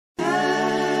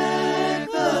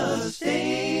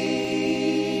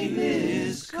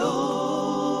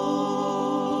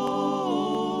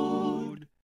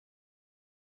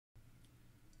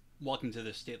Welcome to the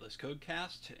Stateless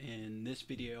Codecast. In this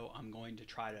video, I'm going to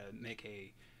try to make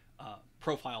a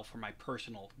profile for my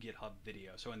personal GitHub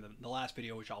video. So in the last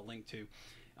video, which I'll link to,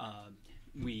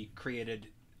 we created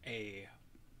a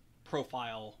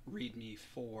profile README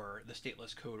for the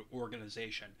Stateless Code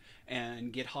organization.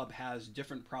 And GitHub has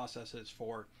different processes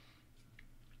for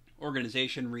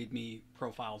organization README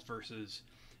profiles versus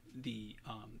the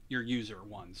your user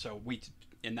one. So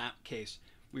in that case,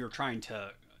 we were trying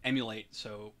to emulate.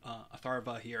 So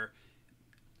Atharva here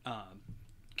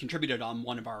contributed on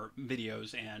one of our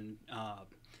videos, and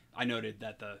I noted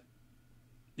that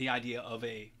the idea of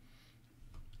a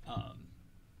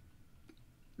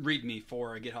README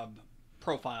for a GitHub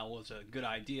profile was a good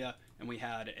idea, and we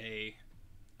had a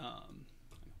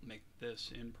make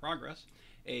this in progress,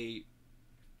 a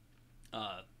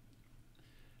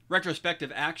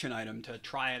retrospective action item to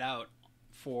try it out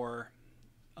for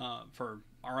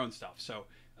our own stuff. So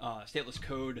Stateless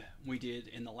Code we did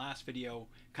in the last video,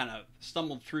 kind of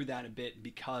stumbled through that a bit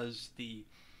because the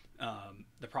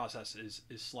process is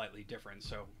slightly different.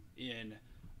 So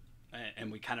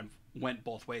and we kind of went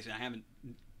both ways, and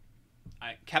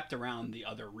I kept around the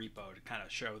other repo to kind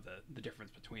of show the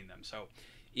difference between them. So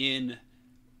in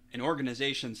an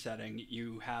organization setting,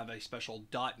 you have a special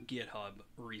 .github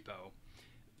repo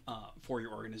for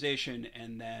your organization,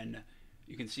 and then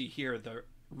you can see here the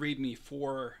README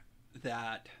for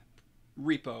that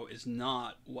repo is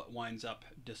not what winds up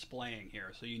displaying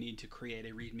here. So you need to create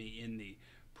a README in the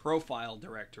profile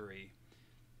directory,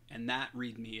 and that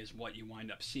README is what you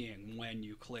wind up seeing when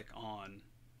you click on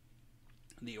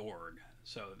the org.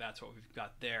 So that's what we've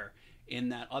got there. In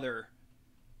that other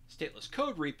Stateless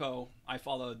Code repo, I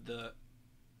followed the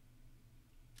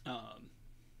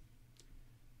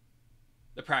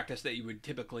practice that you would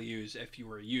typically use if you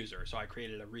were a user. So I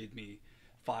created a README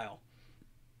file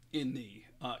in the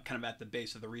kind of at the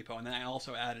base of the repo, and then I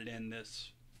also added in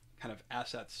this kind of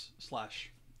assets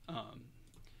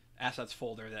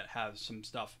folder that has some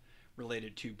stuff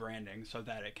related to branding, so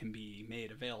that it can be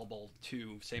made available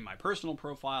to, say, my personal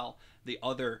profile, the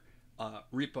other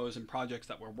repos and projects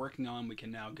that we're working on. We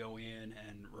can now go in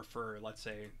and refer, let's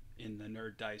say in the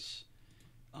Nerd Dice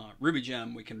Ruby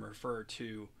gem, we can refer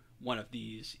to one of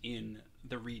these in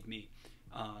the README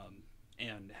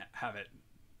and have it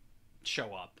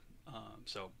show up.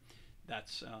 So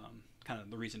that's kind of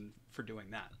the reason for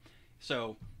doing that.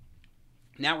 So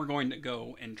now we're going to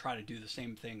go and try to do the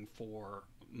same thing for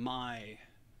my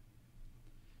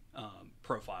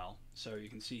profile. So you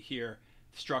can see here,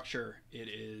 structure, it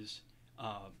is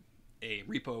a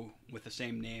repo with the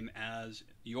same name as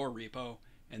your repo,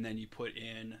 and then you put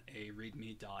in a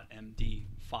readme.md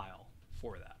file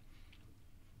for that.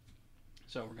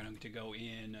 So we're going to go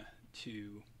in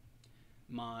to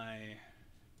my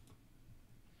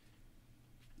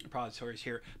repositories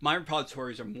here. My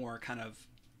repositories are more kind of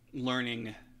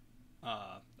learning.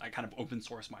 I kind of open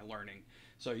source my learning,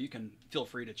 so you can feel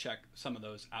free to check some of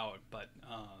those out, but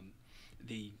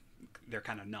they're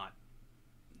kind of not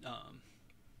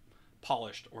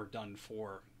polished or done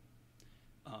for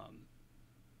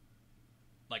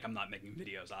like, I'm not making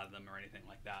videos out of them or anything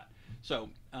like that. So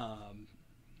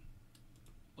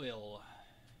we'll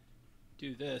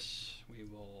do this. We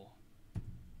will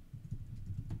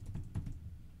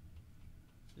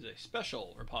is a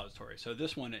special repository. So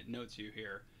this one, it notes you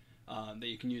here that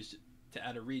you can use to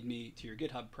add a README to your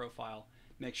GitHub profile.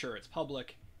 Make sure it's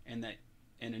public, and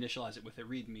initialize it with a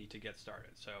README to get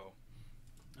started. So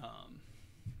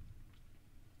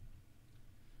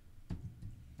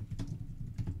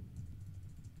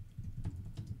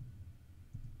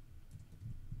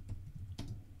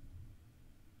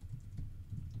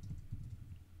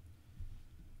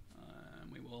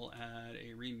we will add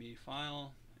a README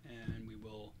file, and we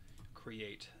will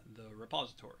create the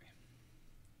repository.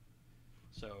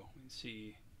 So we can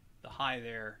see the hi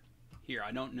there here.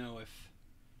 I don't know if,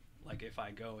 like, if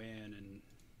I go in and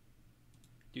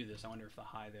do this, I wonder if the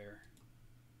hi there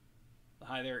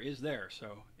is there.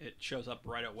 So it shows up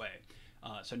right away.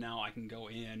 So now I can go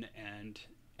in and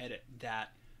edit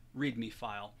that README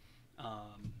file.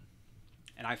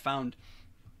 And I found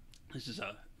this is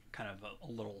a kind of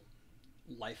a little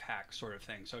life hack sort of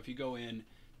thing. So if you go in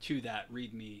to that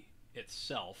README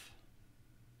itself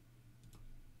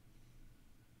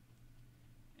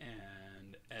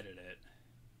and edit it,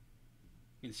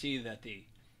 you can see that the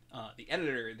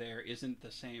editor there isn't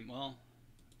the same. Well,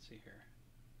 let's see here.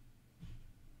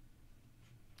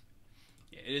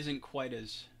 Yeah, it isn't quite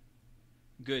as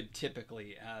good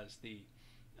typically as the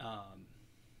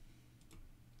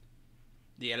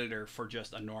editor for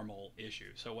just a normal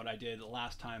issue. So what I did the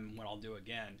last time, what I'll do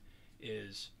again,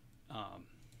 is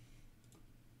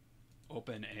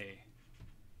open a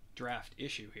draft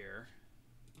issue here,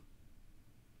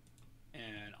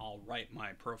 and I'll write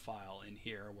my profile in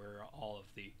here where all of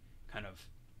the kind of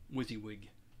WYSIWYG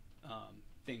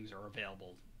things are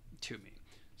available to me.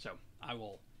 So I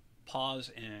will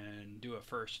pause and do a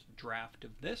first draft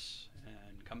of this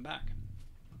and come back.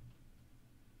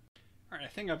 All right, I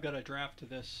think I've got a draft of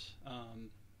this.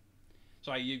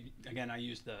 So I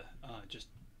used the just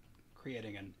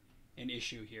creating an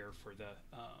issue here for the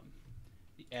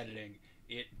editing.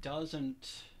 It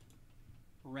doesn't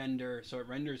render, so it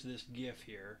renders this GIF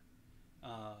here,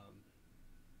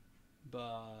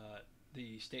 but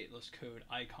the Stateless Code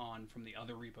icon from the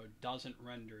other repo doesn't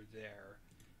render there.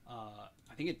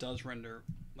 I think it does render,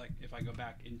 like if I go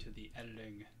back into the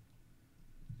editing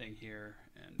thing here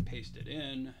and paste it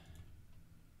in,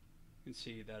 you can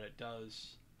see that it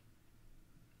does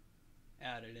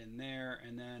add it in there.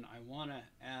 And then I want to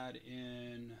add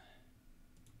in,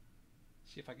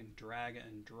 see if I can drag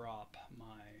and drop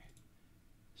my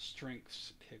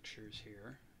strengths pictures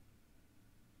here.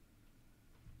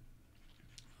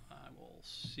 I will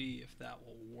see if that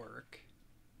will work.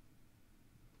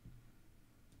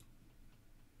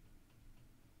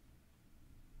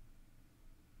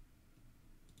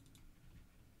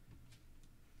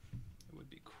 It would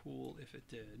be cool if it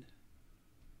did.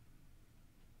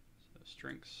 So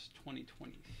strengths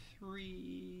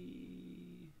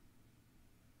 2023.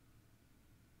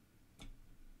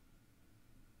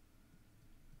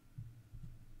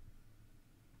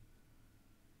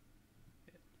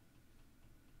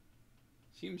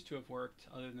 Seems to have worked,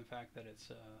 other than the fact that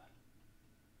it's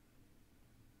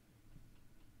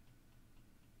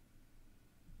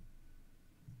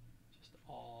just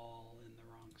all in the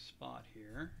wrong spot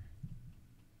here.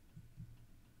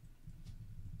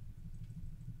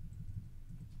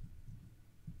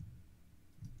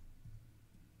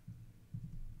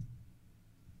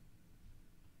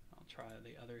 I'll try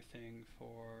the other thing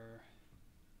for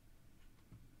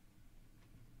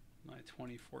my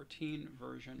 2014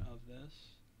 version of this.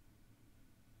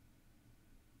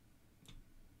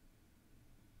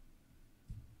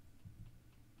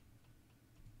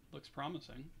 Looks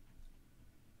promising.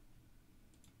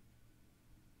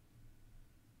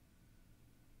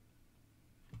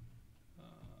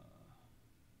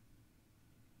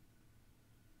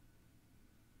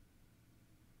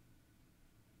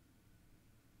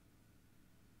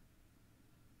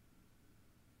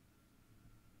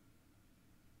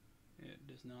 It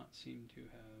does not seem to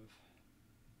have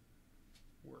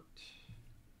worked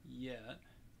yet.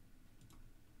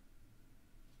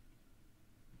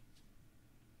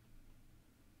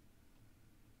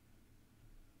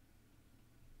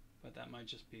 But that might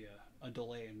just be a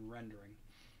delay in rendering.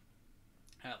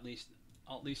 I'll at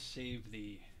least save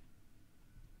the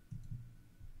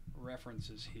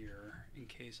references here in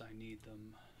case I need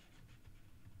them.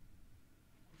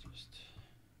 Just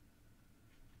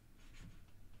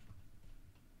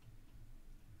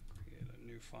create a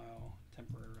new file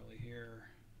temporarily here.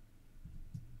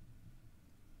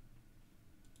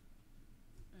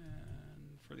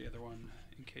 And for the other one,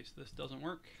 in case this doesn't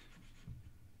work.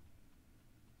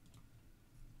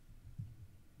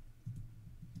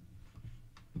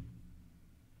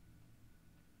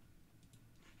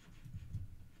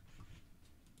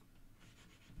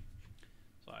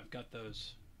 So I've got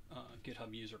those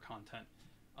GitHub user content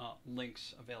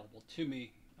links available to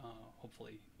me,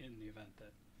 hopefully in the event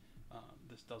that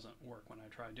this doesn't work when I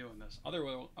try doing this.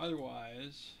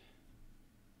 Otherwise,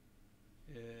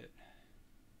 it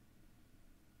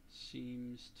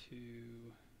seems to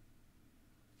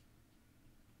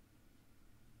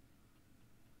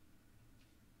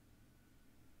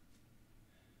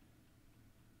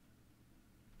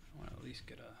I want to at least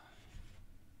get a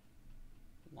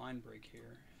line break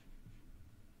here.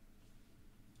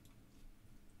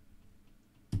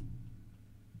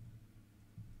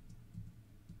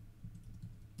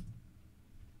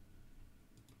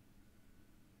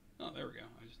 Oh, there we go.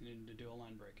 I just needed to do a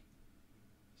line break.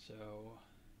 So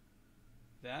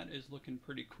that is looking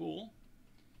pretty cool.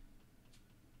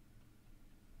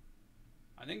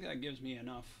 I think that gives me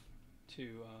enough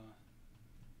to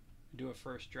do a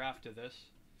first draft of this.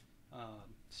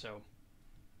 So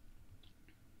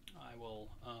I will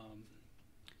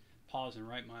pause and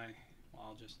write my, well,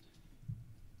 I'll just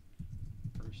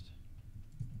first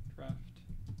draft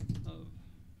of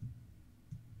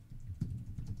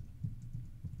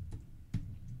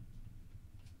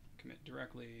commit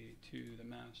directly to the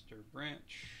master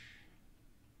branch.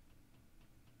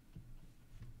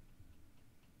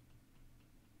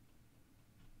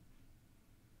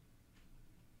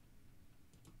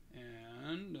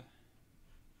 And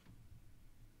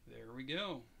there we go.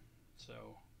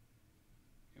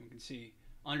 And we can see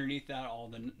underneath that all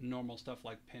the normal stuff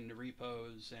like pinned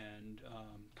repos and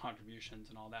contributions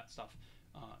and all that stuff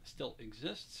still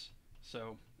exists.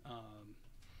 So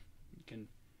you can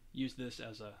use this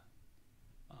as a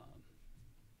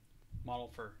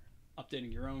model for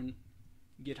updating your own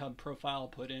GitHub profile.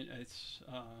 Put in, it's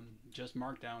just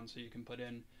Markdown, so you can put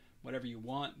in whatever you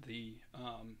want. The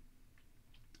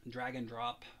drag and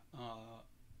drop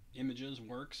images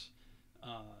works,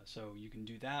 so you can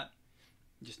do that.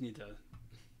 You just need to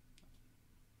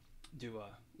do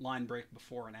a line break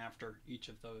before and after each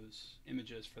of those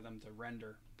images for them to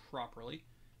render properly.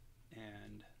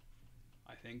 And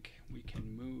I think we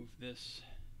can move this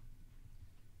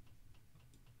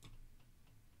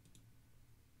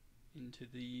into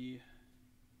the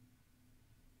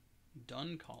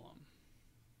done column.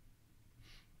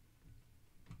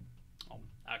 I'll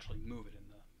actually move it in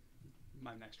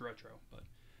my next retro, but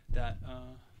that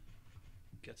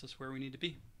gets us where we need to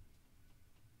be.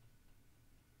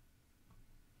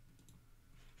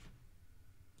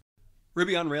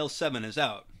 Ruby on Rails 7 is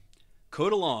out.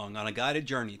 Code along on a guided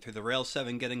journey through the Rails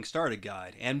 7 Getting Started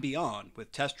guide and beyond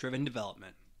with test-driven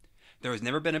development. There has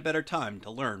never been a better time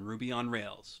to learn Ruby on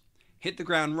Rails. Hit the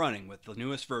ground running with the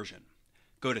newest version.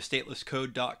 Go to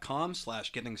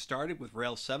statelesscode.com/getting-started with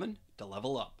Rails 7 to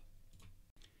level up.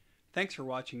 Thanks for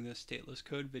watching this Stateless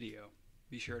Code video.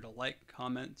 Be sure to like,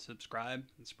 comment, subscribe,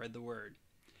 and spread the word.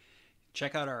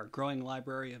 Check out our growing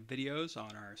library of videos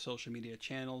on our social media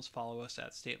channels. Follow us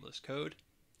at Stateless Code,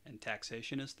 and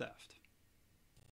taxation is theft.